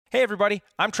Hey everybody,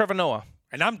 I'm Trevor Noah.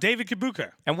 And I'm David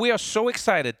Kibuka. And we are so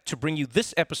excited to bring you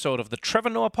this episode of the Trevor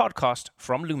Noah podcast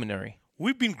from Luminary.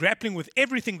 We've been grappling with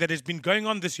everything that has been going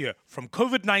on this year, from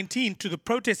COVID-19 to the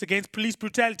protests against police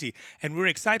brutality, and we're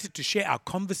excited to share our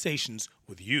conversations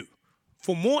with you.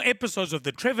 For more episodes of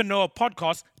the Trevor Noah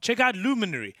podcast, check out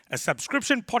Luminary, a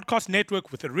subscription podcast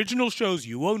network with original shows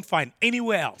you won't find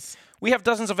anywhere else. We have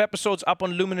dozens of episodes up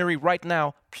on Luminary right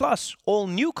now, plus all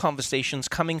new conversations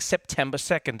coming September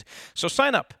 2nd. So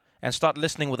sign up and start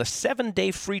listening with a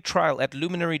 7-day free trial at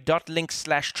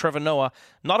luminary.link/trevornoah.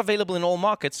 Not available in all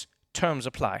markets. Terms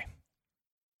apply.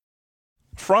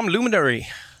 From Luminary,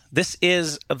 this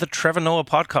is the Trevor Noah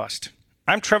podcast.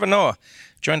 I'm Trevor Noah,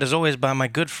 joined as always by my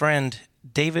good friend,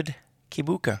 David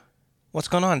Kibuka. What's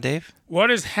going on, Dave? What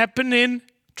is happening,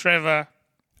 Trevor?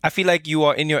 I feel like you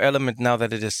are in your element now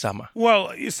that it is summer.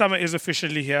 Well, summer is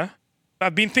officially here.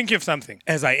 I've been thinking of something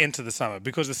as I enter the summer,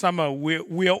 because the summer,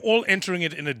 we are all entering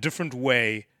it in a different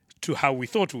way to how we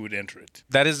thought we would enter it.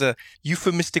 That is a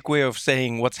euphemistic way of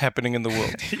saying what's happening in the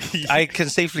world. I can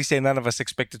safely say none of us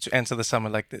expected to enter the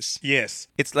summer like this. Yes.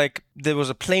 It's like there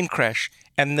was a plane crash,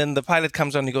 and then the pilot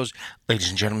comes on and he goes, "Ladies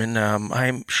and gentlemen,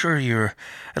 I'm sure you're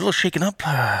a little shaken up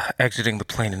exiting the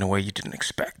plane in a way you didn't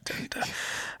expect.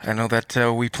 And I know that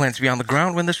we planned to be on the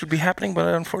ground when this would be happening,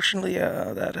 but unfortunately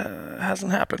that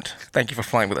hasn't happened. Thank you for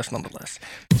flying with us nonetheless."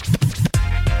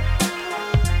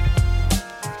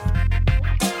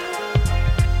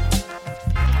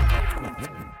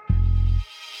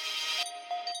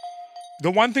 The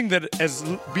one thing that has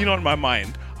been on my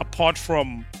mind, apart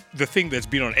from the thing that's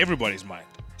been on everybody's mind,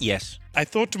 Yes. I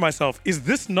thought to myself, is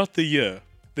this not the year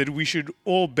that we should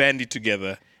all bandy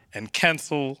together and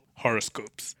cancel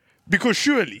horoscopes? Because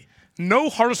surely no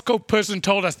horoscope person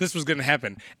told us this was going to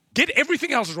happen. Get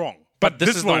everything else wrong. But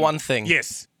this is the one thing.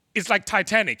 Yes. It's like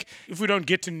Titanic. If we don't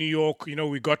get to New York,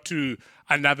 we got to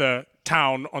another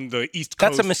town on the East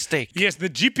Coast. That's a mistake. Yes, the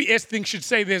GPS thing should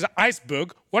say there's an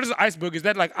iceberg. What is an iceberg? Is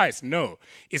that like ice? No.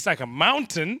 It's like a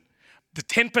mountain. The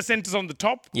 10% is on the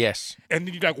top. Yes. And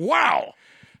then you're like, wow.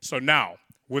 So now,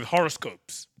 with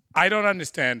horoscopes, I don't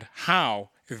understand how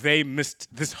they missed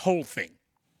this whole thing.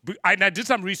 I did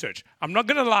some research. I'm not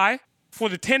going to lie. For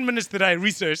the 10 minutes that I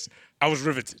researched, I was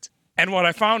riveted. And what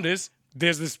I found is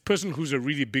there's this person who's a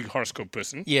really big horoscope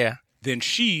person. Yeah. Then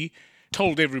she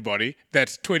told everybody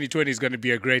that 2020 is going to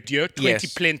be a great year, 20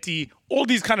 Yes. plenty, all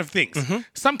these kind of things.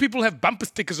 Some people have bumper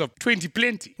stickers of 20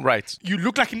 plenty. Right. You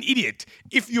look like an idiot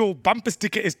if your bumper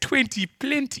sticker is 20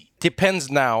 plenty.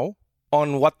 Depends now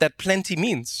on what that plenty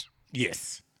means.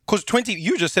 Yes. Because 20,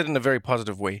 you just said it in a very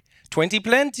positive way. 20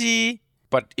 plenty.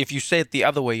 But if you say it the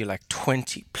other way, you're like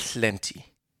 20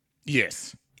 plenty.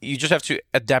 Yes. You just have to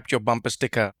adapt your bumper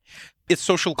sticker. It's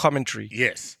social commentary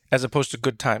Yes. as opposed to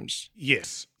good times.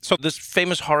 Yes. So this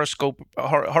famous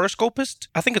horoscopist?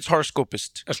 I think it's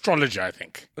horoscopist. Astrologer, I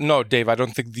think. No, Dave, I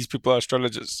don't think these people are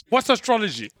astrologers. What's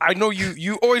astrology? I know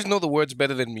you always know the words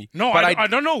better than me. No, but I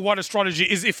don't know what astrology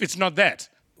is if it's not that.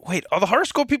 Wait, are the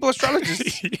horoscope people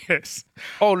astrologers? Yes.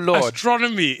 Oh, Lord.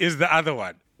 Astronomy is the other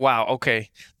one. Wow, okay.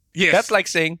 Yes. That's like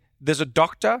saying there's a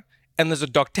doctor and there's a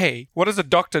doctor. What does a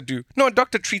doctor do? No, a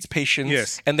doctor treats patients.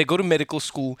 Yes. And they go to medical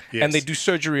school Yes. and they do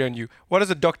surgery on you. What does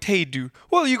a doctor do?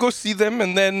 Well, you go see them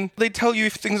and then they tell you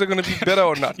if things are going to be better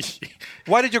or not.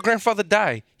 Why did your grandfather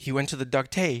die? He went to the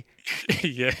doctor.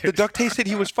 Yeah. The doctor said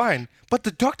he was fine, but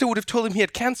the doctor would have told him he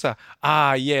had cancer.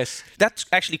 Ah, yes. That's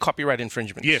actually copyright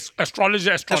infringement. Yes.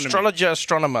 Astrologer, astronomy. Astrologer,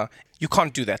 astronomer. You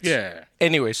can't do that. Yeah.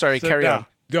 Anyway, sorry, So carry now, on.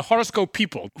 The horoscope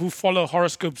people who follow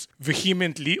horoscopes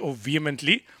vehemently,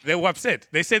 they were upset.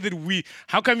 They said that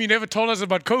how come you never told us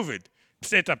about COVID?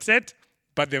 Upset,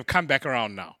 but they've come back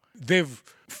around now. They've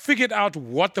figured out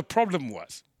what the problem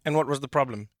was. And what was the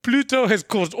problem? Pluto has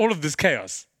caused all of this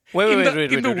chaos. Wait,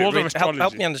 in the world of astrology.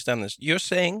 Help me understand this. You're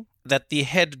saying that the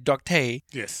head doctor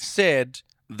Yes. said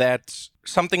that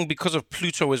something because of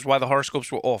Pluto is why the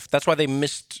horoscopes were off. That's why they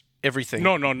missed everything.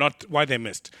 No, not why they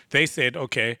missed. They said,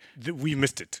 okay, we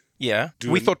missed it. Yeah.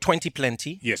 We thought 20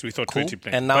 plenty. Yes, we thought Cool. 20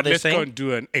 plenty. And now but they're let's go saying? and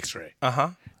do an X-ray. Uh-huh.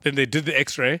 Then they did the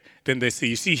X-ray. Then they say,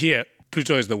 you see here,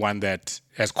 Pluto is the one that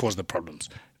has caused the problems.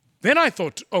 Then I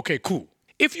thought, okay, cool.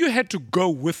 If you had to go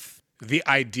with the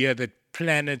idea that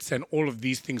planets and all of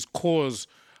these things cause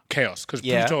chaos, because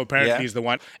Yeah, Pluto apparently yeah. is the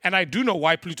one. And I do know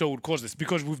why Pluto would cause this,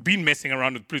 because we've been messing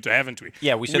around with Pluto, haven't we?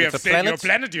 Yeah, we said it's have a planet, you're a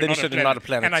planet, you're then you not, said a you're planet. not a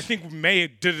planet. And I think May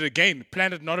did it again.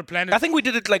 Planet, not a planet. I think we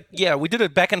did it we did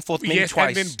it back and forth maybe Yes,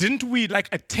 twice. and then didn't we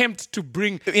attempt to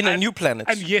bring In a new planet.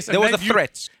 And yes, There and was then a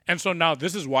threat. And so now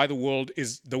this is why the world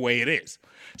is the way it is.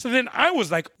 So then I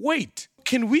was like, wait,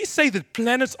 can we say that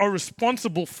planets are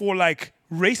responsible for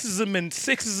racism and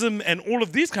sexism and all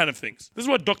of these kind of things. This is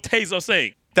what doctors are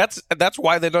saying. That's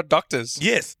why they're not doctors.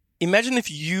 Yes. Imagine if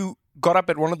you got up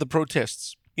at one of the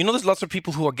protests. You know, there's lots of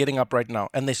people who are getting up right now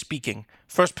and they're speaking.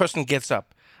 First person gets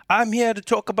up. I'm here to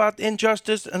talk about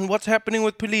injustice and what's happening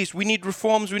with police. We need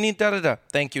reforms. We need da-da-da.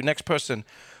 Thank you. Next person.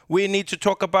 We need to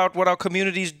talk about what our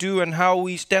communities do and how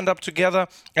we stand up together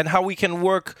and how we can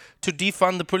work to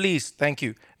defund the police. Thank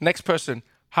you. Next person.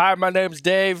 Hi, my name's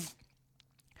Dave.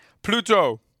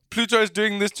 Pluto is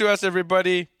doing this to us,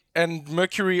 everybody. And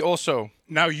Mercury also.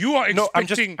 Now you are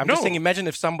expecting... I'm just saying, imagine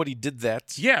if somebody did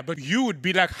that. Yeah, but you would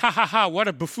be like, ha ha ha, what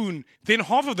a buffoon. Then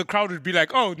half of the crowd would be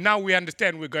like, oh, now we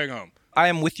understand, we're going home. I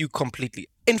am with you completely.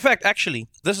 In fact, actually,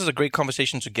 this is a great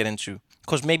conversation to get into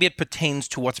because maybe it pertains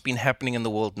to what's been happening in the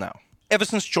world now. Ever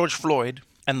since George Floyd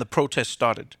and the protests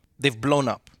started, they've blown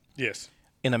up. Yes.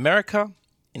 In America,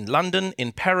 in London,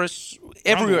 in Paris,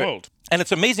 everywhere. Around the world. And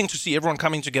it's amazing to see everyone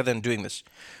coming together and doing this.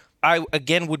 I,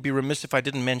 again, would be remiss if I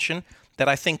didn't mention that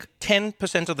I think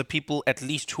 10% of the people, at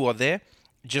least, who are there,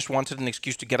 just wanted an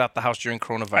excuse to get out the house during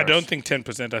coronavirus. I don't think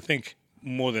 10%. I think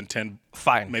more than 10.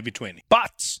 Fine. Maybe 20.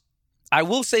 But I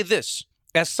will say this,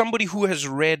 as somebody who has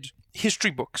read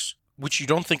history books, which you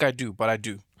don't think I do, but I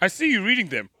do. I see you reading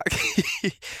them.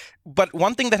 But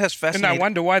one thing that has fascinated... And I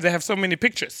wonder why they have so many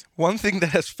pictures. One thing that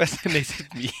has fascinated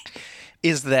me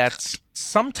is that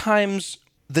sometimes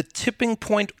the tipping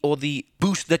point or the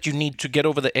boost that you need to get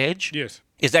over the edge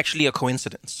is actually a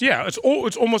coincidence. Yeah, it's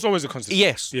almost always a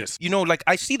coincidence. Yes. You know, like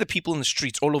I see the people in the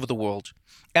streets all over the world,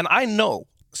 and I know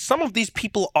some of these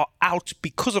people are out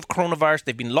because of coronavirus.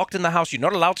 They've been locked in the house. You're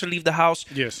not allowed to leave the house.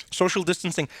 Yes. Social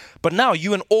distancing. But now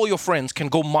you and all your friends can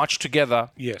go march together.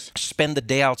 Yes. Spend the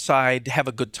day outside, have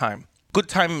a good time. Good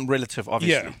time relative,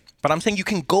 obviously. Yeah. But I'm saying you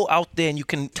can go out there and you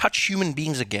can touch human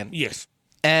beings again. Yes.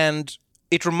 And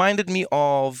it reminded me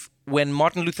of when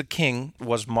Martin Luther King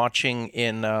was marching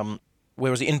in,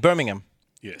 where was he? In Birmingham.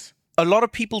 Yes. A lot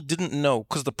of people didn't know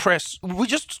because the press, we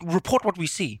just report what we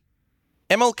see.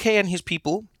 MLK and his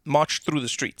people marched through the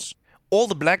streets. All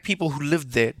the black people who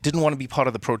lived there didn't want to be part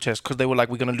of the protest because they were like,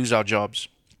 we're going to lose our jobs.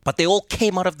 But they all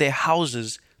came out of their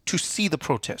houses to see the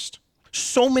protest.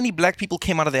 So many black people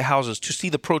came out of their houses to see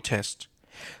the protest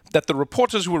that the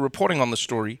reporters who were reporting on the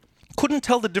story couldn't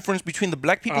tell the difference between the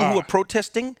black people who were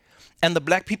protesting and the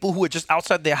black people who were just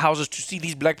outside their houses to see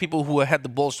these black people who had the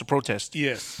balls to protest.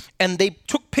 Yes. And they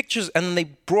took pictures and they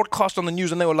broadcast on the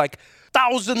news and they were like,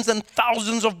 thousands and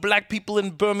thousands of black people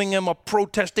in Birmingham are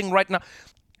protesting right now.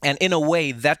 And in a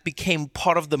way, that became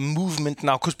part of the movement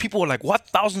now because people were like, what?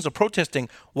 Thousands are protesting.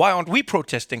 Why aren't we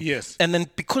protesting? Yes. And then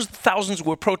because thousands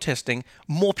were protesting,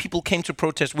 more people came to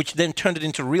protest, which then turned it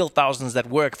into real thousands that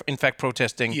were, in fact,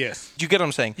 protesting. Yes. Do you get what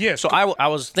I'm saying? Yes. So I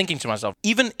was thinking to myself,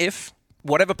 even if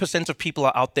whatever percent of people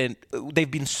are out there,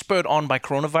 they've been spurred on by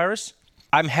coronavirus,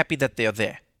 I'm happy that they're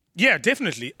there. Yeah,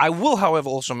 definitely. I will, however,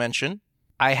 also mention,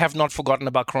 I have not forgotten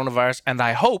about coronavirus, and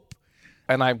I hope,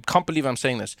 and I can't believe I'm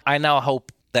saying this, I now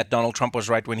hope that Donald Trump was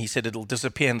right when he said it'll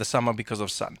disappear in the summer because of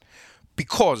sun.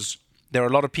 Because there are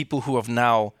a lot of people who have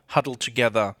now huddled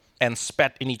together and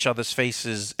spat in each other's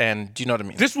faces, and do you know what I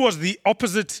mean? This was the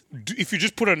opposite. If you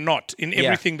just put a knot in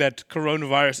everything that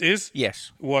coronavirus is,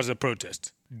 Yes. was a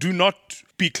protest. Do not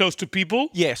be close to people.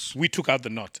 Yes. We took out the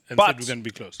knot and But said we're going to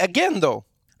be close. Again, though,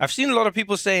 I've seen a lot of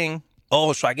people saying,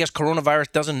 oh, so I guess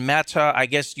coronavirus doesn't matter. I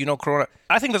guess, corona.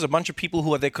 I think there's a bunch of people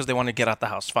who are there because they want to get out the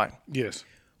house. Fine. Yes.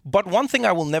 But one thing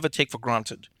I will never take for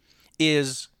granted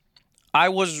is I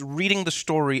was reading the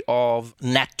story of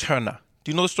Nat Turner.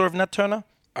 Do you know the story of Nat Turner?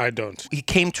 I don't. He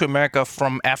came to America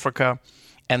from Africa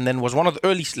and then was one of the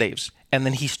early slaves. And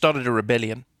then he started a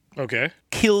rebellion. Okay.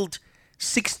 Killed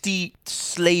 60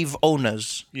 slave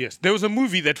owners. Yes. There was a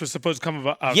movie that was supposed to come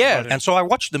out. Yeah, about him. and so I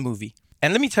watched the movie.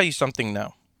 And let me tell you something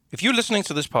now. If you're listening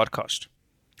to this podcast...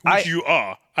 Which you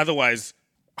are. Otherwise,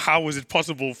 how is it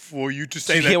possible for you to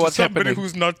say that hear to what's somebody happening.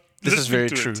 who's not This is very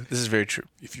listening to true. it? This is very true.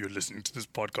 If you're listening to this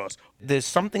podcast. There's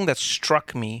something that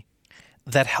struck me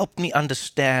that helped me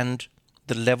understand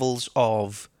the levels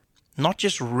of not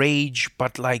just rage,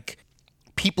 but like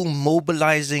people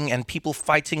mobilizing and people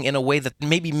fighting in a way that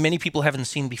maybe many people haven't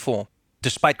seen before,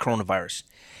 despite coronavirus.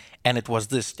 And it was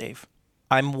this, Dave.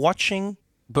 I'm watching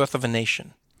Birth of a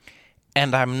Nation,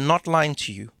 and I'm not lying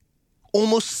to you.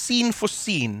 Almost scene for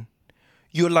scene,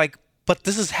 you're like, but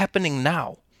this is happening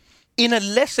now. In a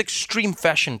less extreme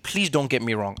fashion, please don't get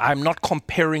me wrong. I'm not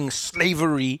comparing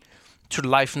slavery to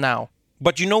life now.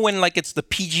 But you know when like it's the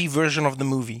PG version of the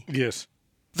movie? Yes.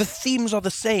 The themes are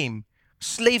the same.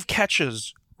 Slave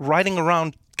catchers riding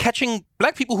around, catching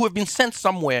black people who have been sent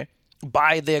somewhere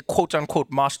by their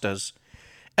quote-unquote masters.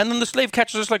 And then the slave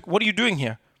catchers is like, what are you doing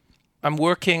here? I'm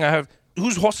working. I have,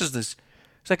 whose horse is this?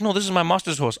 It's like, no, this is my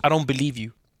master's horse. I don't believe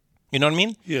you. You know what I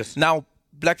mean? Yes. Now,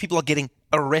 black people are getting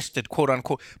arrested, quote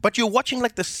unquote. But you're watching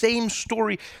like the same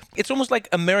story. It's almost like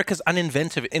America's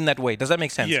uninventive in that way. Does that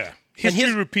make sense? Yeah.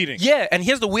 History repeating. Yeah. And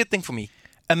here's the weird thing for me.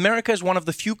 America is one of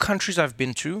the few countries I've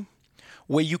been to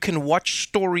where you can watch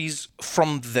stories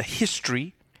from the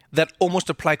history that almost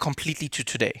apply completely to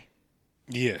today.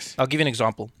 Yes. I'll give you an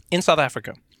example. In South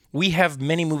Africa, we have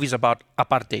many movies about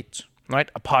apartheid, right?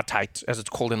 Apartheid, as it's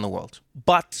called in the world.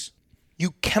 But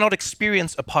you cannot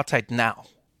experience apartheid now.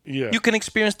 Yeah. You can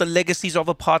experience the legacies of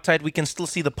apartheid. We can still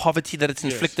see the poverty that it's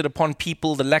inflicted upon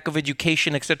people, the lack of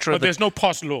education, etc. But there's no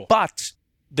past law. But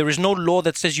there is no law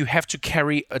that says you have to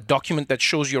carry a document that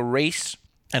shows your race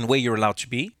and where you're allowed to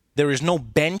be. There is no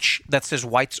bench that says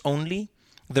whites only.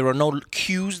 There are no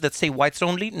queues that say whites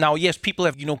only. Now, yes, people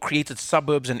have, created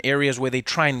suburbs and areas where they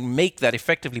try and make that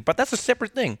effectively, but that's a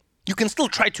separate thing. You can still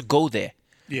try to go there.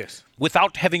 Yes.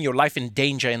 Without having your life in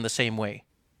danger in the same way.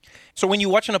 So when you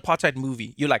watch an apartheid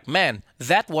movie, you're like, man,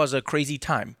 that was a crazy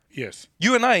time. Yes.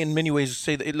 You and I, in many ways,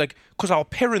 say that, because our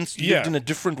parents lived in a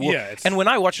different world. Yeah, and when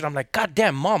I watch it, I'm like, God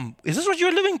damn, Mom, is this what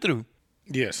you're living through?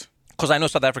 Yes. Because I know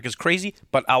South Africa is crazy,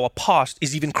 but our past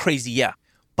is even crazier.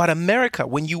 But America,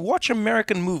 when you watch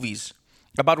American movies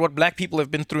about what black people have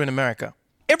been through in America,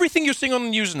 everything you're seeing on the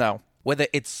news now, whether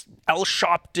it's Al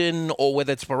Sharpton or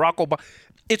whether it's Barack Obama,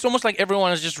 it's almost like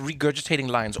everyone is just regurgitating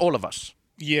lines, all of us.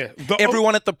 Yeah.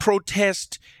 Everyone at the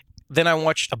protest. Then I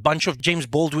watched a bunch of James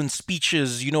Baldwin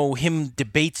speeches, him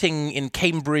debating in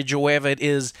Cambridge or wherever it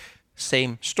is.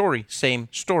 Same story, same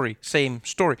story, same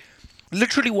story.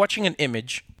 Literally watching an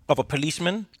image of a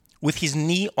policeman with his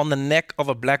knee on the neck of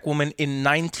a black woman in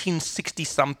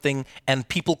 1960-something and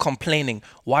people complaining,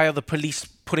 why are the police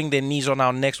putting their knees on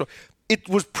our necks? It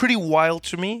was pretty wild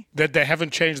to me. That they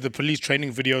haven't changed the police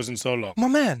training videos in so long. My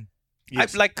man.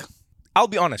 Yes. I'll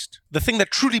be honest. The thing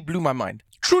that truly blew my mind,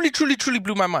 truly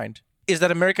blew my mind, is that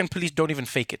American police don't even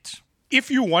fake it. If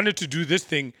you wanted to do this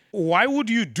thing, why would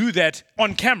you do that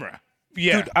on camera?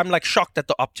 Yeah. Dude, I'm shocked at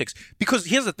the optics. Because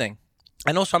here's the thing.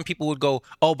 I know some people would go,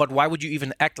 oh, but why would you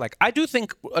even act like? I do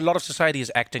think a lot of society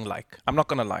is acting like. I'm not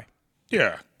going to lie.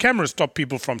 Yeah. Cameras stop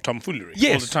people from tomfoolery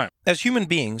all the time. As human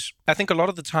beings, I think a lot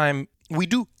of the time we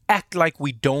do act like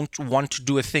we don't want to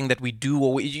do a thing that we do.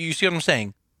 Or you see what I'm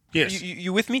saying? Yes.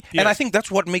 You with me? Yes. And I think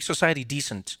that's what makes society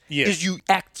decent. Yes. Is you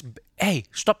act, hey,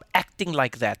 stop acting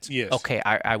like that. Yes. Okay,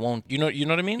 I won't. You know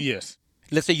what I mean? Yes.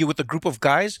 Let's say you're with a group of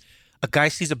guys. A guy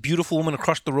sees a beautiful woman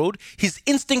across the road. His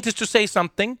instinct is to say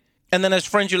something. And then as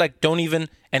friends, you're like, don't even.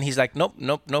 And he's like, nope.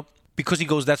 Because he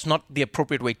goes, that's not the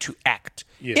appropriate way to act.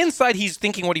 Yes. Inside, he's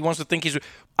thinking what he wants to think.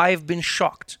 I've been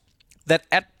shocked that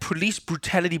at police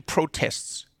brutality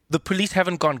protests, the police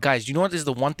haven't gone, guys, you know what is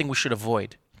the one thing we should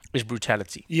avoid? Is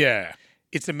brutality. Yeah,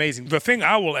 it's amazing. The thing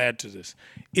I will add to this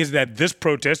is that this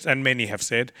protest, and many have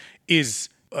said, is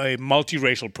a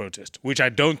multiracial protest, which I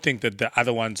don't think that the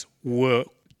other ones were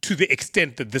to the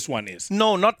extent that this one is.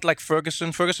 No, not like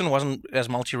Ferguson. Ferguson wasn't as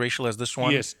multiracial as this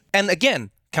one. Yes. And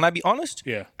again, can I be honest?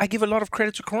 Yeah. I give a lot of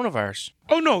credit to coronavirus.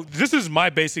 Oh, no, this is my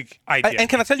basic idea. And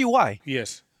can I tell you why?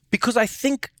 Yes. Because I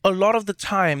think a lot of the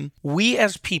time, we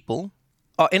as people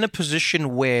are in a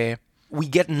position where we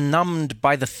get numbed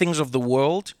by the things of the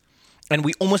world and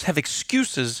we almost have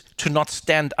excuses to not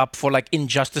stand up for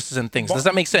injustices and things. Does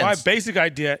that make sense? My basic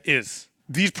idea is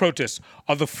these protests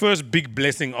are the first big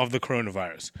blessing of the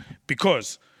coronavirus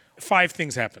because 5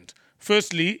 things happened.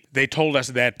 Firstly, they told us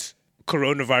that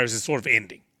coronavirus is sort of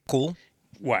ending. Cool.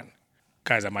 1,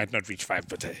 guys, I might not reach 5,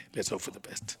 but let's hope for the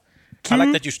best. 2, I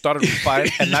like that you started with 5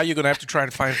 and now you're going to have to try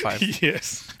and find 5.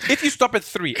 Yes. If you stop at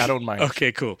 3, I don't mind.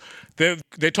 Okay, cool.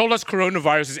 They told us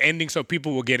coronavirus is ending, so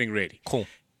people were getting ready. Cool.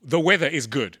 The weather is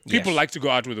good. People Yes. like to go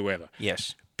out with the weather.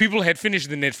 Yes. People had finished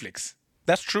the Netflix.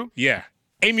 That's true. Yeah.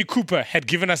 Amy Cooper had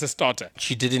given us a starter.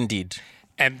 She did indeed.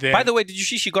 And then... By the way, did you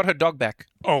see she got her dog back?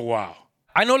 Oh, wow.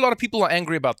 I know a lot of people are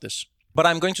angry about this, but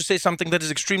I'm going to say something that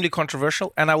is extremely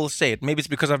controversial, and I will say it. Maybe it's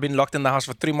because I've been locked in the house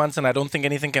for 3 months and I don't think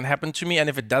anything can happen to me, and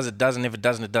if it does, it does, and if it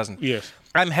doesn't, it doesn't. Yes.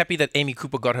 I'm happy that Amy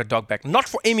Cooper got her dog back. Not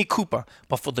for Amy Cooper,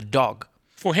 but for the dog.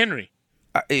 For Henry.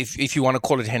 If you want to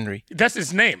call it Henry. That's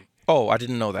his name. Oh, I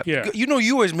didn't know that. Yeah.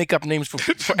 You always make up names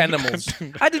for animals.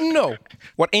 I didn't know.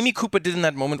 What Amy Cooper did in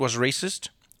that moment was racist.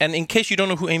 And in case you don't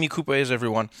know who Amy Cooper is,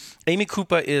 everyone, Amy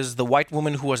Cooper is the white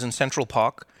woman who was in Central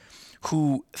Park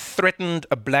who threatened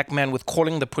a black man with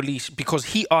calling the police because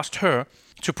he asked her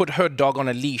to put her dog on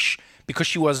a leash because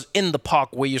she was in the park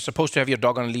where you're supposed to have your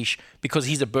dog on a leash because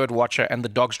he's a bird watcher and the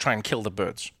dogs try and kill the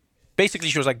birds. Basically,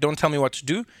 she was like, don't tell me what to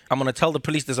do. I'm going to tell the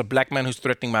police there's a black man who's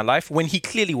threatening my life when he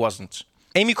clearly wasn't.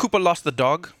 Amy Cooper lost the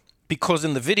dog because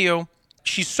in the video,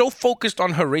 she's so focused on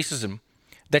her racism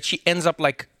that she ends up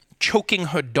like choking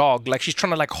her dog. Like she's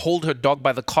trying to like hold her dog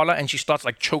by the collar and she starts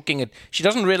like choking it. She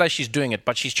doesn't realize she's doing it,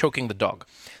 but she's choking the dog.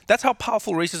 That's how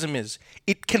powerful racism is.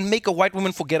 It can make a white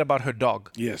woman forget about her dog.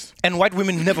 Yes. And white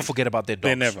women never forget about their dogs.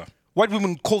 They never. White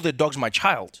women call their dogs my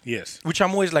child. Yes. Which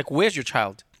I'm always like, where's your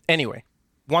child? Anyway,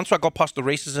 once I got past the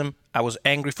racism, I was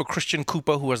angry for Christian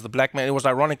Cooper, who was the black man. It was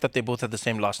ironic that they both had the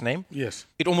same last name. Yes.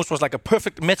 It almost was like a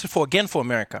perfect metaphor again for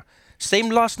America. Same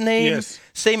last name, Yes.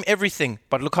 same everything,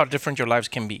 but look how different your lives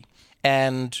can be.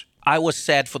 And I was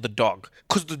sad for the dog.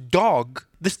 Because the dog,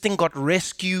 this thing got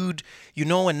rescued, you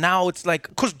know, and now it's like,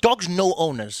 because dogs know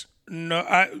owners. No,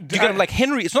 You got like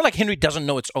Henry, it's not like Henry doesn't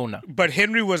know its owner. but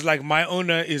Henry was like, my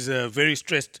owner is a very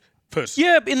stressed person.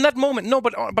 Yeah, in that moment, no,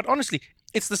 but honestly,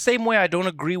 it's the same way I don't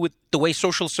agree with the way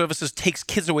social services takes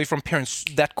kids away from parents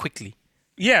that quickly.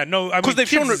 Yeah, no, I mean, Because they've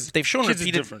shown kids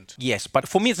repeated. is different. Yes, but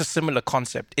for me, it's a similar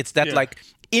concept. It's that Yeah. like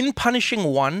in punishing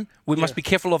one, we must be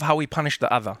careful of how we punish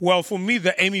the other. Well, for me,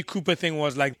 the Amy Cooper thing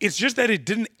was like, it's just that it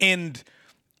didn't end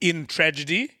in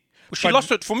tragedy. She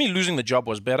lost it. For me, losing the job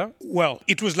was better. Well,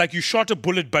 it was like you shot a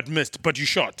bullet but missed, but you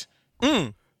shot.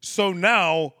 So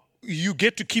now you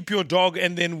get to keep your dog,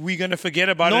 and then we're gonna forget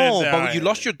about it. No, and, but you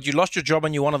lost your job,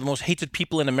 and you're one of the most hated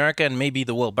people in America and maybe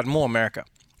the world, but more America.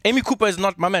 Amy Cooper is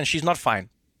not my man. She's not fine.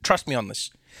 Trust me on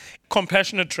this.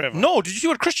 Compassionate Trevor. No, did you see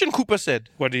what Christian Cooper said?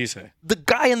 What did he say? The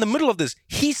guy in the middle of this,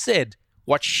 he said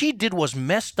what she did was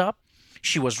messed up.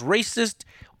 She was racist,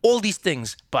 all these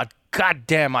things. But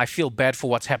goddamn, I feel bad for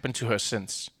what's happened to her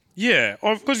since. Yeah,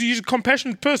 because he's a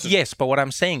compassionate person. Yes, but what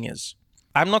I'm saying is,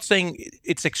 I'm not saying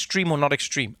it's extreme or not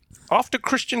extreme. After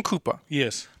Christian Cooper,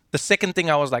 Yes. the second thing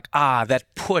I was like, that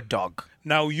poor dog.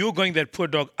 Now you're going that poor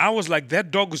dog. I was like, that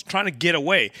dog was trying to get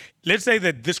away. Let's say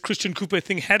that this Christian Cooper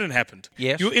thing hadn't happened.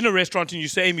 Yes. You're in a restaurant and you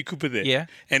say Amy Cooper there. Yeah.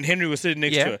 And Henry was sitting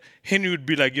next Yeah. to her. Henry would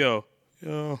be like, yo,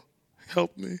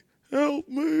 help me. Help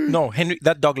me. No, Henry,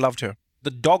 that dog loved her.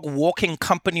 The dog walking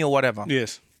company or whatever.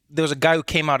 Yes. There was a guy who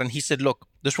came out and he said, look,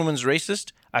 this woman's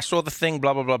racist. I saw the thing,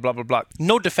 blah, blah, blah, blah, blah, blah.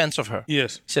 No defense of her.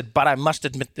 Yes. He said, but I must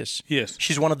admit this. Yes.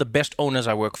 She's one of the best owners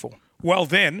I work for. Well,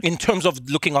 then, In terms of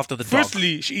looking after the dog.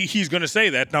 firstly, he's going to say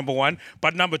that, number one.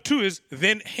 But number two is,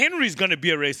 then Henry's going to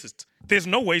be a racist. There's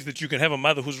no ways that you can have a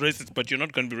mother who's racist, but you're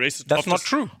not going to be racist. That's not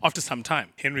true. After some time,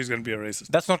 Henry's going to be a racist.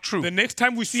 That's not true. The next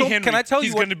time we see So, Henry, can I tell you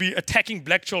he's what- going to be attacking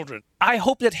black children. I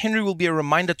hope that Henry will be a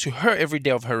reminder to her every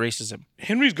day of her racism.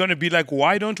 Henry's going to be like,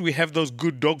 why don't we have those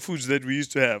good dog foods that we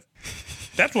used to have?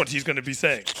 That's what he's going to be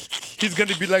saying. He's going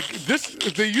to be like,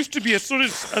 there used to be a sort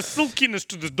of a silkiness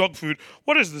to this dog food.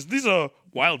 What is this? These are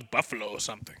wild buffalo or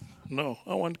something. No,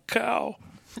 I want cow.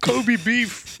 Kobe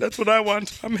beef. That's what I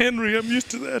want. I'm Henry. I'm used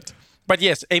to that. But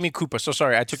yes, Amy Cooper. So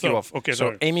sorry, I took you off. Okay, so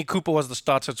sorry. Amy Cooper was the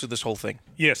starter to this whole thing.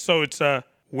 Yes, so it's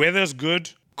weather's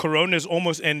good. Corona's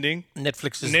almost ending.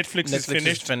 Netflix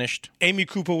is finished. Amy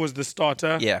Cooper was the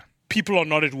starter. Yeah. People are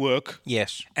not at work.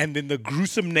 Yes. And then the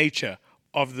gruesome nature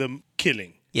of them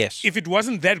killing. Yes. If it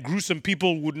wasn't that gruesome,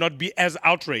 people would not be as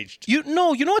outraged. You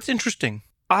know what's interesting?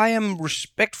 I am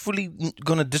respectfully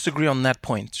going to disagree on that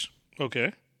point.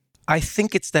 Okay. I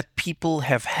think it's that people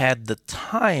have had the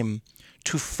time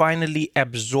to finally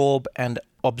absorb and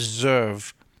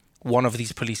observe one of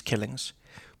these police killings.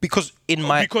 Because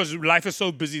because life is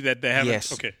so busy that they haven't.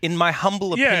 Yes. Okay. In my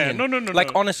humble Yeah, opinion. no.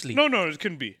 Like, honestly. No, it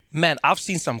can be. Man, I've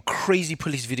seen some crazy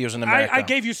police videos in America. I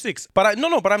gave you 6. But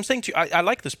but I'm saying to you, I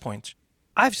like this point.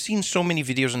 I've seen so many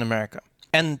videos in America,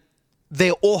 and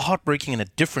they're all heartbreaking in a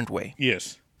different way.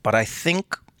 Yes. But I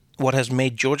think what has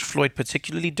made George Floyd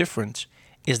particularly different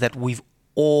is that we've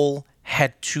all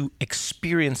had to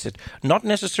experience it. Not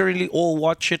necessarily all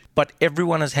watch it, but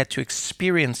everyone has had to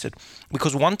experience it.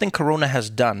 Because one thing Corona has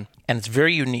done, and it's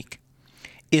very unique,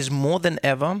 is more than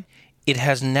ever, it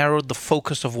has narrowed the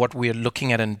focus of what we are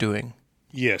looking at and doing.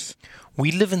 Yes.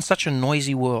 We live in such a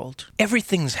noisy world.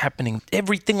 Everything's happening.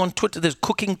 Everything on Twitter. There's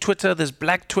cooking Twitter, there's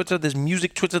black Twitter, there's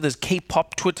music Twitter, there's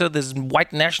K-pop Twitter, there's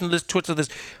white nationalist Twitter.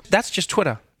 That's just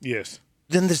Twitter. Yes.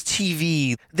 Then there's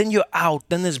TV. Then you're out.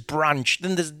 Then there's brunch.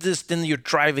 Then there's this. Then you're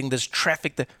driving. There's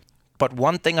traffic. But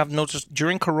one thing I've noticed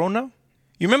during Corona,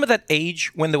 you remember that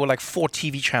age when there were like 4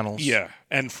 TV channels? Yeah.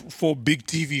 And 4 big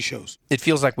TV shows. It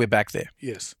feels like we're back there.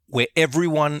 Yes. Where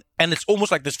everyone, and it's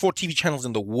almost like there's 4 TV channels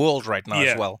in the world right now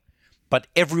as well. But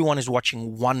everyone is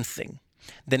watching one thing.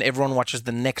 Then everyone watches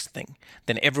the next thing.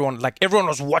 Then everyone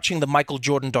was watching the Michael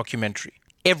Jordan documentary.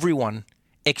 Everyone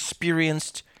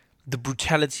experienced the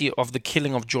brutality of the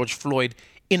killing of George Floyd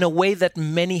in a way that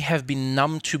many have been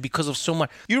numb to because of so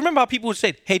much. You remember how people would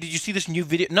say, hey, did you see this new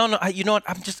video? No, you know what?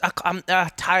 I'm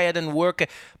tired and work.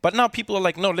 But now people are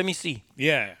like, no, let me see.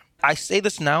 Yeah. I say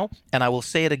this now, and I will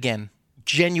say it again.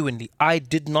 Genuinely, I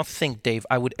did not think, Dave,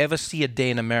 I would ever see a day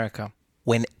in America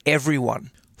when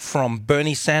everyone, from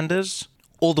Bernie Sanders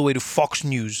all the way to Fox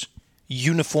News,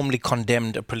 uniformly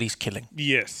condemned a police killing.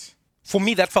 Yes. For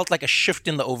me, that felt like a shift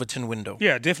in the Overton window.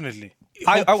 Yeah, definitely.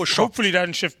 I was shocked. Hopefully it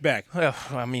doesn't shift back.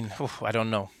 I mean, I don't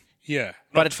know. Yeah.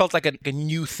 But it felt like a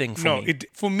new thing for me.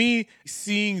 For me,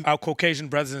 seeing our Caucasian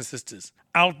brothers and sisters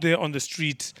out there on the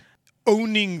streets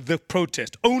owning the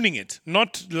protest, owning it,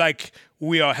 not like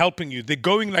we are helping you. They're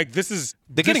going like this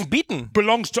getting beaten.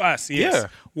 Belongs to us, yes, Yeah.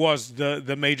 was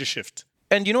the major shift.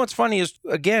 And you know what's funny is,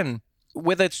 again,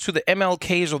 whether it's to the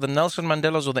MLKs or the Nelson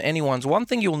Mandelas or the anyones, one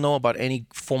thing you'll know about any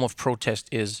form of protest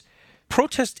is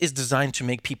designed to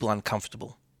make people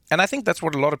uncomfortable. And I think that's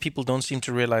what a lot of people don't seem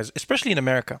to realize, especially in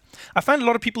America. I find a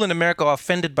lot of people in America are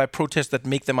offended by protests that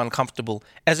make them uncomfortable,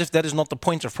 as if that is not the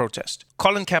point of protest.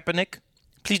 Colin Kaepernick,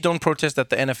 please don't protest at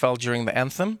the NFL during the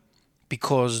anthem,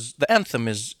 because the anthem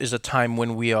is a time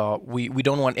when we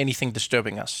don't want anything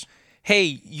disturbing us.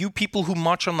 Hey, you people who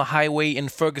march on the highway in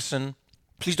Ferguson,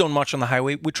 please don't march on the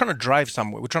highway. We're trying to drive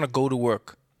somewhere. We're trying to go to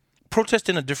work. Protest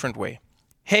in a different way.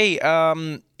 Hey,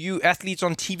 you athletes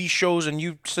on TV shows and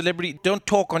you celebrity, don't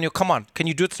talk on your, come on, can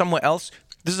you do it somewhere else?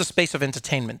 This is a space of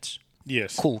entertainment.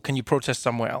 Yes. Cool, can you protest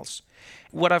somewhere else?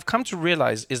 What I've come to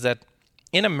realize is that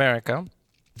in America,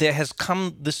 there has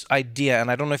come this idea, and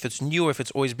I don't know if it's new or if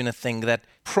it's always been a thing, that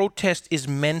protest is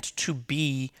meant to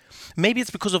be, maybe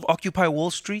it's because of Occupy Wall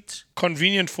Street.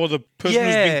 Convenient for the person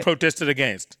who's being protested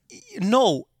against.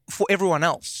 No, for everyone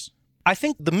else. I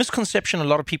think the misconception a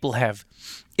lot of people have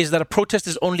is that a protest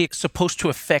is only supposed to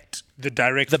affect the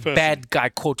direct person. Bad guy,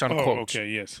 quote unquote. Oh, okay,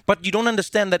 yes. But you don't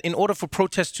understand that in order for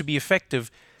protests to be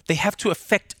effective, they have to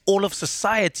affect all of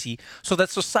society, so that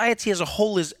society as a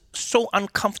whole is so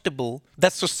uncomfortable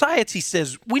that society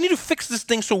says, we need to fix this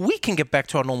thing so we can get back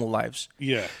to our normal lives.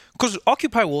 Yeah. Because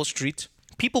Occupy Wall Street,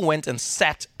 people went and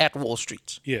sat at Wall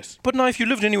Street. Yes. But now if you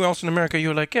lived anywhere else in America,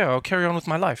 you're like, yeah, I'll carry on with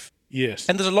my life. Yes.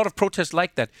 And there's a lot of protests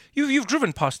like that. You've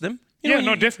driven past them.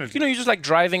 Definitely. You just like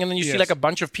driving and then you see like a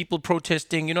bunch of people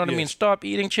protesting. You know what I mean? Stop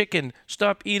eating chicken.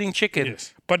 Stop eating chicken.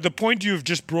 Yes. But the point you've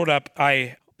just brought up,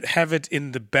 I have it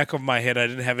in the back of my head. I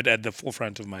didn't have it at the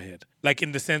forefront of my head. Like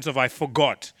in the sense of I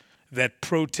forgot that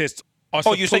protests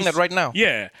are you're saying that right now?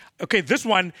 Yeah. Okay, this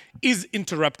one is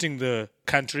interrupting the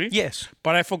country. Yes.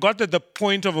 But I forgot that the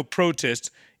point of a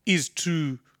protest is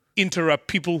to interrupt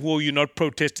people who you're not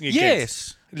protesting against.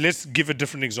 Yes. Let's give a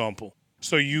different example.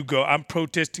 So you go, I'm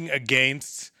protesting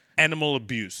against animal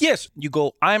abuse. Yes. You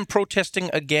go, I'm protesting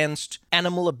against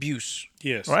animal abuse.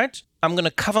 Yes. Right? I'm going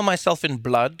to cover myself in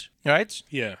blood. Right?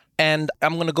 Yeah. And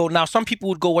I'm going to go, now some people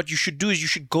would go, what you should do is you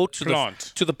should go to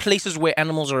the places where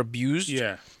animals are abused.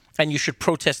 Yeah. And you should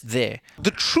protest there.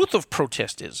 The truth of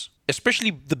protest is,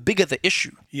 especially the bigger the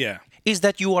issue, is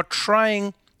that you are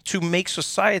trying to make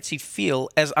society feel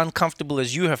as uncomfortable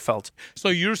as you have felt. So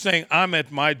you're saying I'm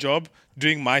at my job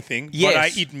doing my thing, yes. but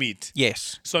I eat meat.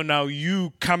 Yes. So now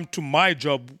you come to my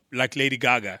job like Lady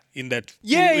Gaga in that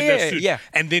suit. Yeah.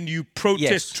 And then you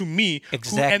protest to me.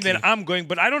 Exactly. And then I'm going,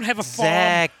 but I don't have a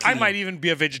farm. I might even be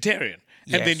a vegetarian.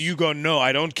 And then you go, no,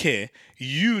 I don't care.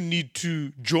 You need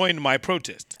to join my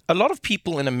protest. A lot of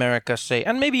people in America say,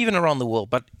 and maybe even around the world,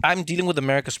 but I'm dealing with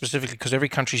America specifically because every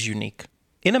country is unique.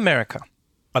 In America,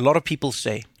 a lot of people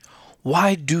say,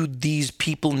 why do these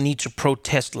people need to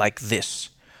protest like this?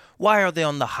 Why are they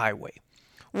on the highway?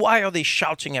 Why are they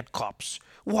shouting at cops?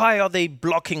 Why are they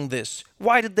blocking this?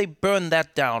 Why did they burn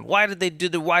that down? Why did they do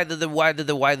the why?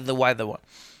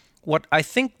 What I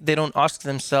think they don't ask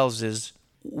themselves is,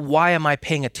 why am I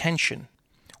paying attention?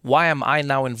 Why am I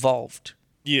now involved?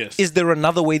 Yes. Is there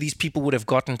another way these people would have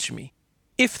gotten to me?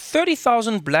 If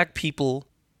 30,000 black people,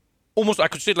 I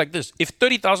could say it like this, if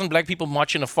 30,000 black people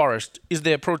march in a forest, is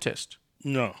there a protest?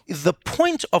 No. The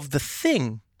point of the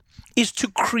thing is to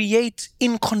create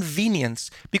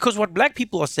inconvenience. Because what black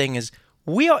people are saying is,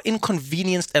 we are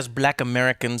inconvenienced as black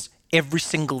Americans every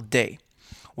single day.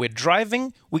 We're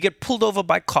driving, we get pulled over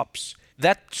by cops.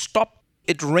 That stop,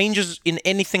 it ranges in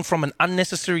anything from an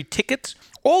unnecessary ticket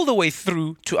all the way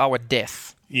through to our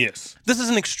death. Yes. This is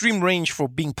an extreme range for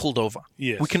being pulled over.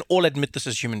 Yes. We can all admit this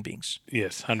as human beings.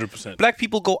 Yes, 100%. Black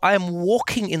people go, I am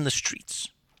walking in the streets.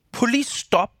 Police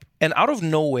stop, and out of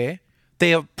nowhere,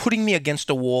 they are putting me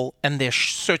against a wall and they're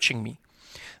searching me.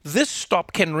 This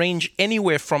stop can range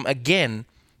anywhere from, again,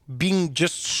 being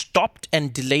just stopped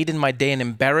and delayed in my day and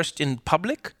embarrassed in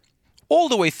public, all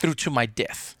the way through to my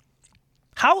death.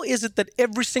 How is it that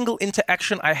every single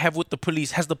interaction I have with the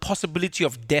police has the possibility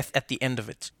of death at the end of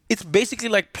it? It's basically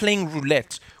like playing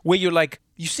roulette, where you're like,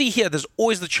 you see here, there's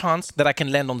always the chance that I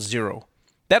can land on 0.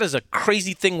 That is a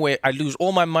crazy thing where I lose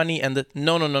all my money and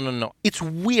no. It's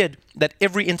weird that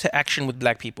every interaction with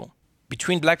black people,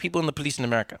 between black people and the police in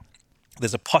America,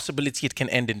 there's a possibility it can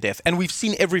end in death. And we've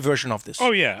seen every version of this.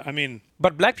 Oh, yeah. I mean...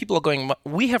 But black people are going,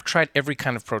 we have tried every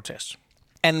kind of protest.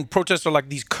 And protests are like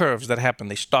these curves that happen.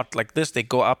 They start like this, they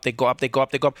go up, they go up, they go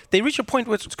up, they go up. They reach a point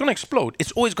where it's going to explode.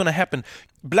 It's always going to happen.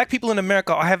 Black people in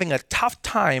America are having a tough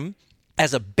time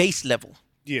as a base level.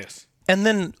 Yes. And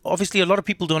then, obviously, a lot of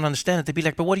people don't understand it. They'd be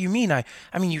like, but what do you mean? I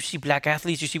mean, you see black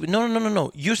athletes, you see...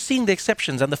 No. You're seeing the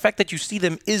exceptions. And the fact that you see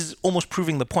them is almost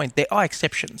proving the point. They are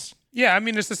exceptions. Yeah, I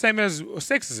mean, it's the same as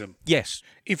sexism. Yes.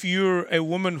 If you're a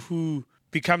woman who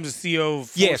becomes a CEO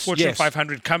of a Fortune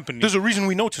 500 company... There's a reason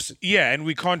we notice it. Yeah, and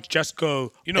we can't just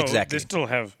go... Exactly. They still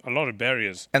have a lot of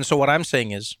barriers. And so what I'm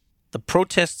saying is, the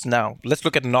protests now... Let's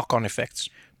look at knock-on effects.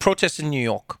 Protests in New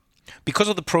York. Because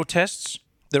of the protests...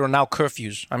 There are now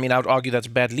curfews. I mean, I would argue that's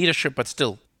bad leadership, but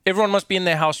still. Everyone must be in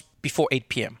their house before 8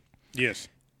 p.m. Yes.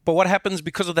 But what happens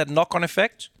because of that knock-on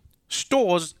effect?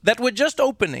 Stores that were just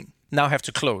opening now have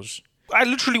to close. I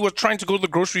literally was trying to go to the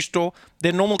grocery store.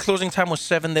 Their normal closing time was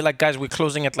 7. They're like, guys, we're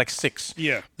closing at like 6.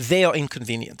 Yeah. They are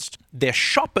inconvenienced. Their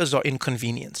shoppers are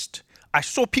inconvenienced. I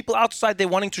saw people outside there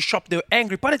wanting to shop. They were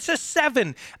angry, but it says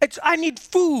 7. I need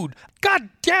food. God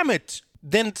damn it.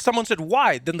 Then someone said,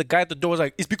 why? Then the guy at the door was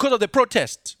like, it's because of the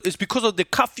protest. It's because of the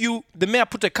curfew. The mayor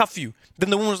put a curfew. Then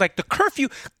the woman was like, the curfew?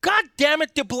 God damn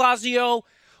it, de Blasio.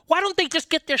 Why don't they just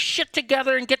get their shit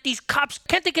together and get these cops?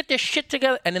 Can't they get their shit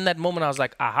together? And in that moment, I was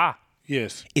like, aha.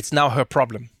 Yes. It's now her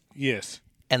problem. Yes.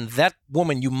 And that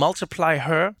woman, you multiply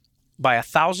her by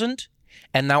 1,000,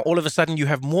 and now all of a sudden you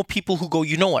have more people who go,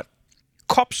 you know what?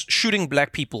 Cops shooting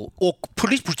black people or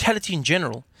police brutality in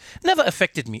general never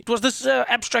affected me. It was this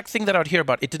abstract thing that I would hear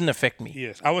about. It didn't affect me.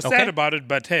 Yes, I was sad about it,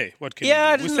 but hey, what can you do?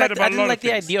 I didn't like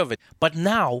the idea of it. But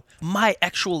now, my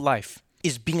actual life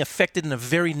is being affected in a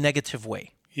very negative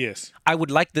way. Yes. I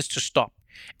would like this to stop.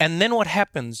 And then what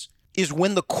happens is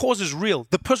when the cause is real,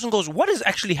 the person goes, what is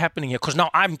actually happening here? Because now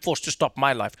I'm forced to stop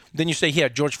my life. Then you say, here,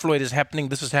 George Floyd is happening,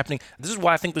 this is happening. This is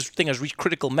why I think this thing has reached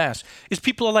critical mass, is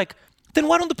people are like, then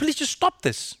why don't the police just stop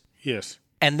this? Yes.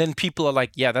 And then people are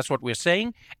like, yeah, that's what we're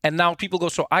saying. And now people go,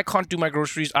 so I can't do my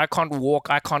groceries, I can't walk,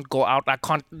 I can't go out, I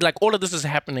can't... Like, all of this is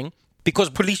happening because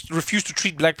police refuse to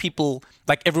treat black people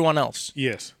like everyone else.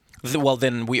 Yes. Well,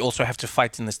 then we also have to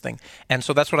fight in this thing. And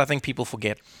so that's what I think people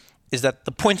forget, is that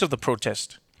the point of the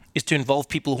protest is to involve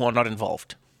people who are not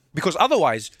involved. Because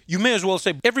otherwise, you may as well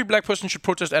say every black person should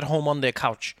protest at home on their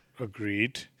couch.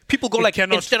 Agreed. People go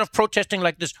instead of protesting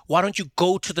like this, why don't you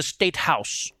go to the state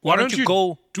house? Why don't you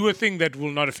go do a thing that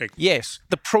will not affect you? Yes.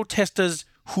 The protesters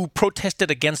who protested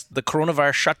against the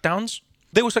coronavirus shutdowns,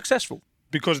 they were successful.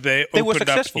 Because they were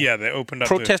successful. Yeah, they opened up.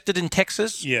 Protested in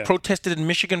Texas, protested in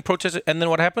Michigan, and then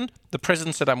what happened? The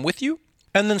president said, I'm with you.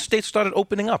 And then states started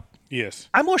opening up. Yes.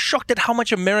 I'm more shocked at how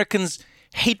much Americans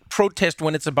hate protest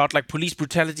when it's about like police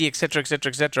brutality,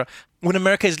 etc., when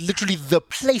America is literally the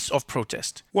place of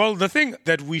protest. Well, the thing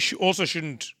that we also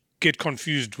shouldn't get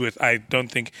confused with, I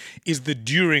don't think, is the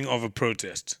during of a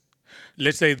protest.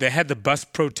 Let's say they had the bus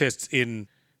protests in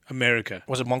America.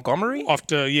 Was it Montgomery?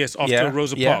 After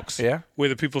Rosa Parks, where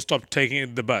the people stopped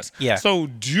taking the bus. Yeah. So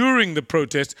during the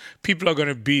protest, people are going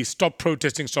to be stop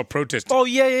protesting. Oh,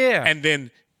 yeah. And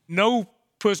then no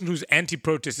person who's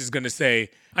anti-protest is going to say,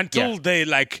 until they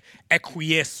like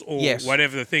acquiesce or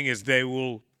whatever the thing is, they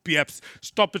will be up.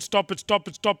 Stop it.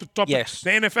 Yes. The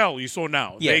NFL you saw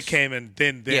now, they came and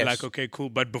then they're like, okay, cool.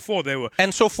 But before they were.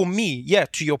 And so for me,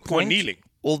 to your point, kneeling.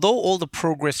 Although all the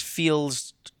progress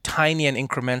feels tiny and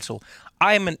incremental,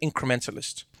 I am an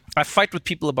incrementalist. I fight with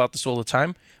people about this all the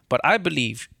time, but I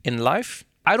believe in life,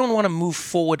 I don't want to move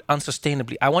forward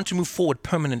unsustainably. I want to move forward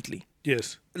permanently.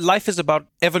 Yes. Life is about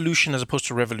evolution as opposed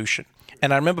to revolution.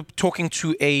 And I remember talking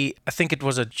to I think it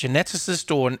was a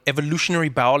geneticist or an evolutionary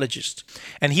biologist.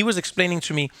 And he was explaining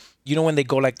to me, you know, when they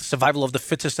go like the survival of the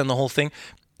fittest and the whole thing,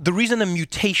 the reason a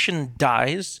mutation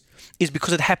dies is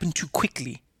because it happened too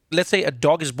quickly. Let's say a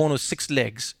dog is born with 6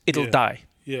 legs, it'll die.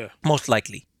 Yeah. Most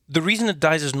likely. The reason it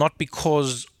dies is not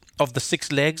because of the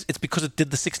 6 legs, it's because it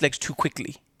did the 6 legs too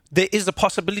quickly. There is a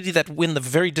possibility that in the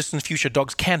very distant future,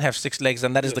 dogs can have 6 legs,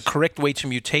 and that is the correct way to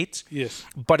mutate. Yes.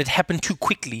 But it happened too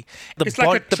quickly. It's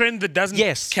like a trend that doesn't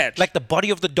catch. Like the body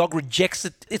of the dog rejects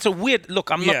it. It's a weird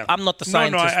look. I'm not the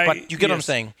scientist, but you get what I'm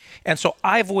saying. And so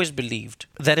I've always believed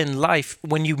that in life,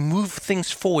 when you move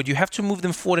things forward, you have to move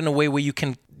them forward in a way where you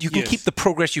can keep the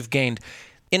progress you've gained.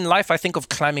 In life, I think of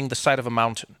climbing the side of a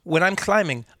mountain. When I'm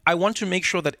climbing, I want to make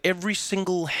sure that every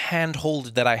single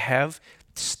handhold that I have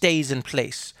stays in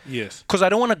place. Yes. Because I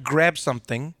don't want to grab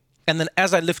something And then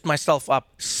as I lift myself up,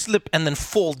 slip and then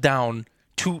fall down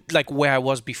to like where I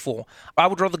was before. I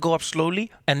would rather go up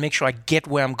slowly and make sure I get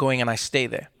where I'm going and I stay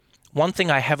there. One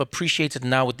thing I have appreciated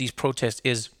now with these protests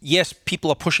is, yes, people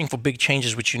are pushing for big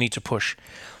changes, which you need to push.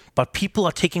 But people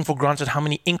are taking for granted how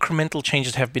many incremental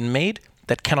changes have been made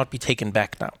that cannot be taken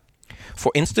back now.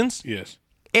 For instance, Yes.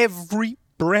 every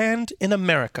brand in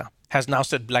America has now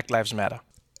said Black Lives Matter.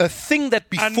 A thing that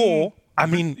before,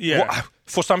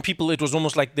 for some people, it was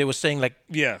almost like they were saying like,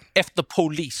 F the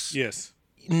police. Yes.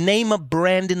 Name a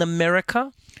brand in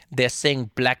America, they're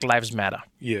saying Black Lives Matter.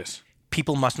 Yes.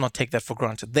 People must not take that for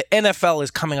granted. The NFL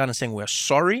is coming out and saying, we're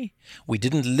sorry, we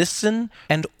didn't listen.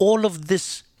 And all of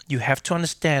this, you have to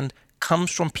understand, comes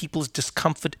from people's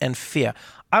discomfort and fear.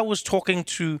 I was talking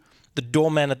to the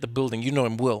doorman at the building, you know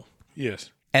him, Will. Yes.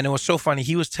 And it was so funny.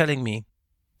 He was telling me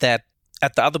that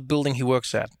at the other building he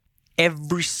works at,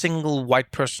 every single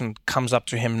white person comes up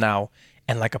to him now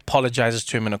and like apologizes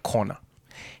to him in a corner.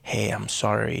 Hey, I'm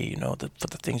sorry, for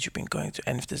the things you've been going through,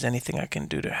 and if there's anything I can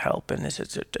do to help, and this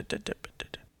is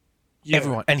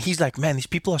everyone. And he's like, man, these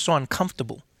people are so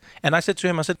uncomfortable. And I said to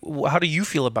him, how do you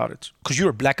feel about it? Because you're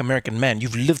a Black American man.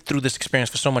 You've lived through this experience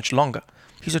for so much longer.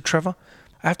 He said, Trevor,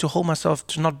 I have to hold myself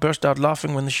to not burst out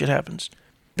laughing when this shit happens.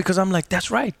 Because I'm like, that's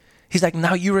right. He's like,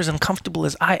 now you're as uncomfortable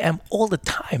as I am all the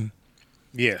time.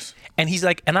 Yes. And he's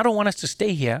like, and I don't want us to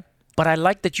stay here, but I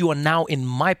like that you are now in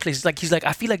my place. He's like,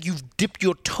 I feel like you've dipped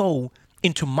your toe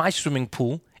into my swimming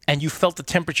pool and you felt the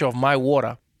temperature of my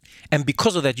water. And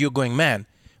because of that, you're going, man,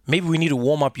 maybe we need to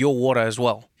warm up your water as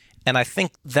well. And I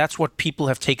think that's what people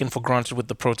have taken for granted with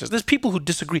the protest. There's people who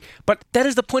disagree, but that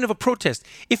is the point of a protest.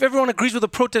 If everyone agrees with a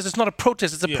protest, it's not a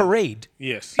protest, it's a parade.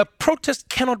 Yes. A protest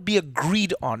cannot be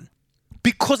agreed on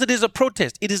because it is a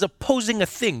protest. It is opposing a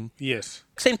thing. Yes.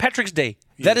 St. Patrick's Day,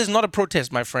 that is not a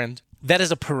protest, my friend. That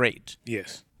is a parade.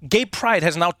 Yes. Gay pride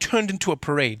has now turned into a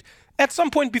parade. At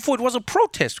some point before, it was a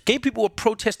protest. Gay people were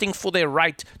protesting for their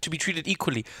right to be treated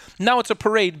equally. Now it's a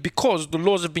parade because the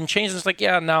laws have been changed. It's like,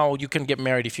 now you can get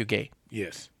married if you're gay.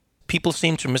 Yes. People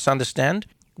seem to misunderstand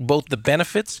both the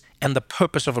benefits and the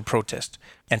purpose of a protest.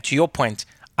 And to your point,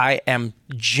 I am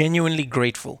genuinely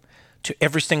grateful to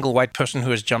every single white person who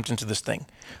has jumped into this thing.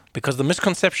 Because the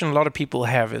misconception a lot of people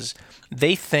have is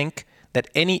they think that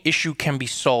any issue can be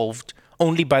solved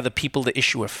only by the people the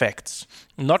issue affects,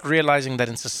 not realizing that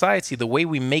in society, the way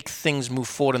we make things move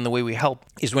forward and the way we help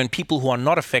is when people who are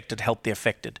not affected help the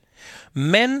affected.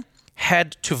 Men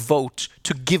had to vote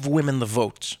to give women the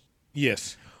vote.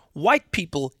 Yes. White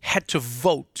people had to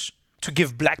vote to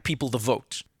give Black people the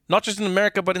vote. Not just in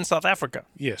America, but in South Africa.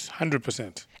 Yes,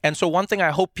 100%. And so one thing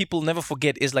I hope people never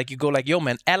forget is like you go like, yo,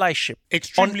 man, allyship.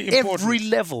 Extremely on important. Every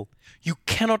level. You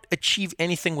cannot achieve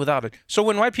anything without it. So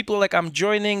when white people are like, I'm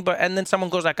joining, and then someone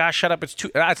goes like, shut up,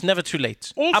 it's never too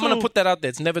late. Also, I'm going to put that out there.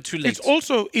 It's never too late.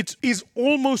 It is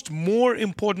almost more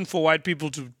important for white people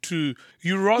to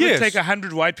you rather take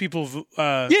 100 white people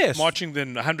marching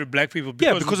than 100 Black people.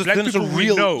 Because Black then it's a people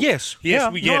real... we know. Yes,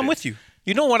 we get I'm with you.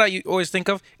 You know what I always think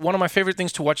of? One of my favorite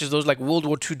things to watch is those like World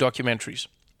War II documentaries.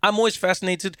 I'm always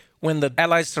fascinated when the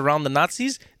Allies surround the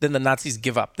Nazis, then the Nazis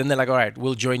give up. Then they're like, all right,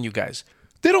 we'll join you guys.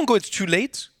 They don't go, it's too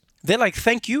late. They're like,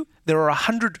 thank you. There are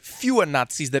 100 fewer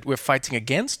Nazis that we're fighting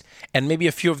against, and maybe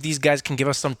a few of these guys can give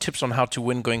us some tips on how to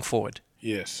win going forward.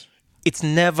 Yes. It's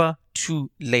never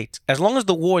too late. As long as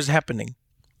the war is happening,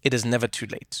 it is never too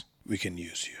late. We can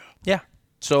use you. Yeah.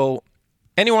 So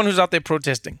anyone who's out there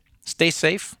protesting, stay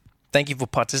safe. Thank you for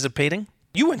participating.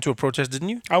 You went to a protest, didn't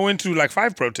you? I went to like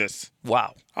 5 protests.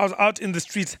 Wow. I was out in the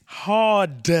streets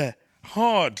hard.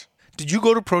 Did you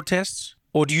go to protests?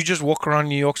 Or do you just walk around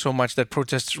New York so much that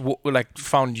protests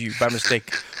found you by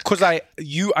mistake? Because I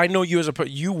know you as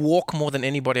you walk more than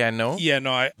anybody I know. Yeah,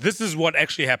 no, this is what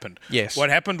actually happened. Yes. What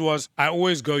happened was I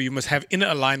always go, you must have inner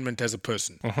alignment as a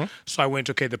person. Mm-hmm. So I went,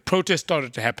 okay, the protest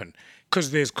started to happen.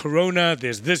 Because there's Corona,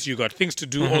 there's this, you got things to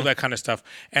do, all that kind of stuff.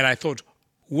 And I thought,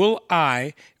 will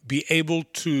I be able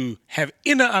to have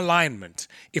inner alignment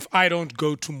if I don't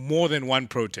go to more than one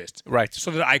protest? Right.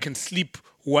 So that I can sleep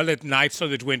well at night, so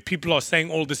that when people are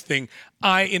saying all this thing,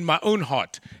 I, in my own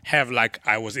heart, have like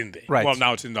I was in there. Right. Well,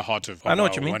 now it's in the heart of I know our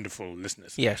what you mean. wonderful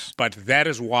listeners. Yes. But that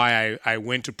is why I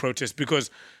went to protest, because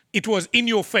it was in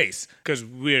your face, because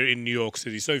we're in New York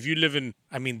City. So if you live in,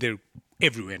 they're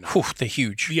everywhere now. Whew, they're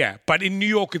huge. Yeah, but in New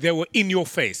York, they were in your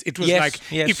face. It was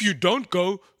if you don't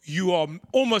go, you are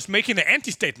almost making an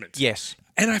anti-statement. Yes.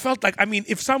 And I felt like,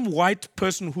 if some white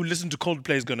person who listened to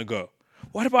Coldplay is going to go,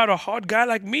 what about a hard guy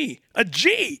like me? A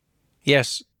G?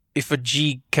 Yes. If a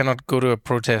G cannot go to a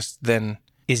protest, then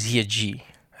is he a G?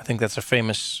 I think that's a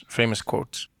famous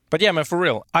quote. But yeah, man, for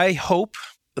real, I hope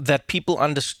that people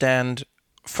understand,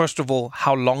 first of all,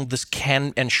 how long this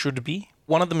can and should be.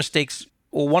 One of the mistakes,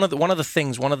 or one of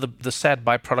the sad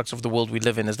byproducts of the world we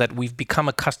live in is that we've become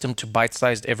accustomed to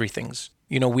bite-sized everythings.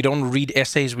 We don't read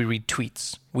essays, we read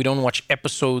tweets. We don't watch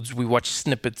episodes, we watch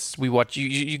snippets.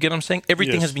 You get what I'm saying?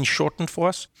 Everything Yes. has been shortened for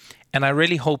us. And I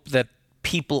really hope that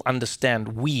people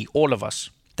understand, all of us,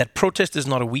 that protest is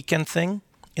not a weekend thing.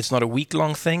 It's not a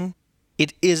week-long thing.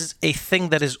 It is a thing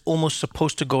that is almost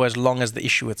supposed to go as long as the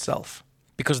issue itself,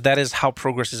 because that is how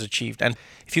progress is achieved. And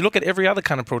if you look at every other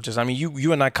kind of protest, I mean,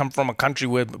 you and I come from a country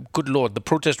where, good Lord, the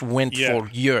protest went for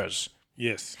years.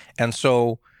 Yes. And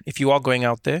so if you are going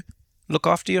out there, look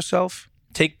after yourself,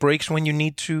 take breaks when you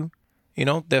need to.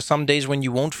 There's some days when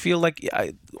you won't feel like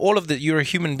you're a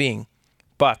human being.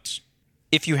 But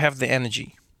if you have the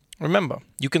energy, remember,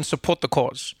 you can support the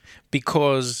cause,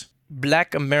 because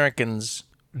Black Americans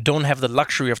don't have the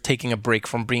luxury of taking a break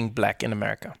from being Black in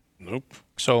America. Nope.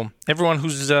 So everyone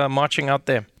who's marching out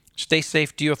there, stay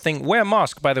safe, do your thing. Wear a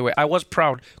mask, by the way. I was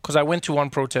proud because I went to one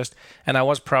protest and I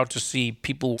was proud to see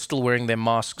people still wearing their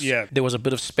masks. Yeah. There was a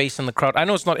bit of space in the crowd. I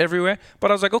know it's not everywhere,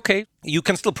 but I was like, okay, you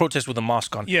can still protest with a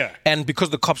mask on. Yeah. And because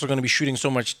the cops are going to be shooting so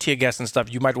much tear gas and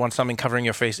stuff, you might want something covering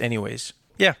your face anyways.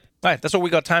 Yeah. All right. That's all we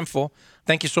got time for.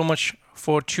 Thank you so much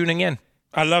for tuning in.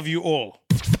 I love you all.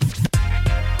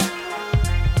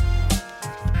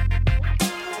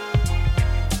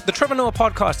 The Trevor Noah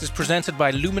podcast is presented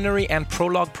by Luminary and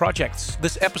Prologue Projects.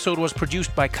 This episode was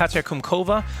produced by Katya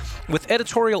Kumkova with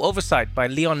editorial oversight by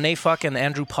Leon Nafak and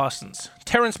Andrew Parsons.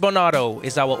 Terrence Bernardo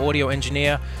is our audio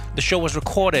engineer. The show was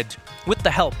recorded with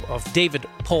the help of David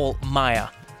Paul Meyer.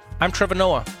 I'm Trevor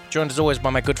Noah, joined as always by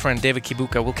my good friend David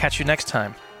Kibuka. We'll catch you next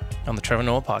time on the Trevor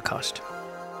Noah podcast.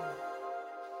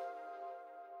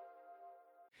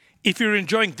 If you're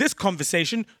enjoying this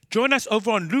conversation, join us over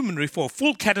on Luminary for a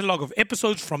full catalog of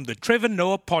episodes from the Trevor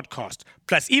Noah podcast,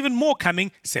 plus even more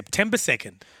coming September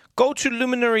 2nd. Go to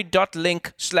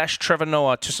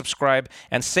luminary.link/trevornoah to subscribe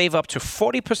and save up to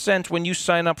 40% when you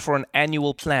sign up for an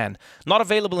annual plan. Not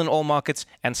available in all markets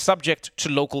and subject to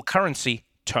local currency.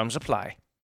 Terms apply.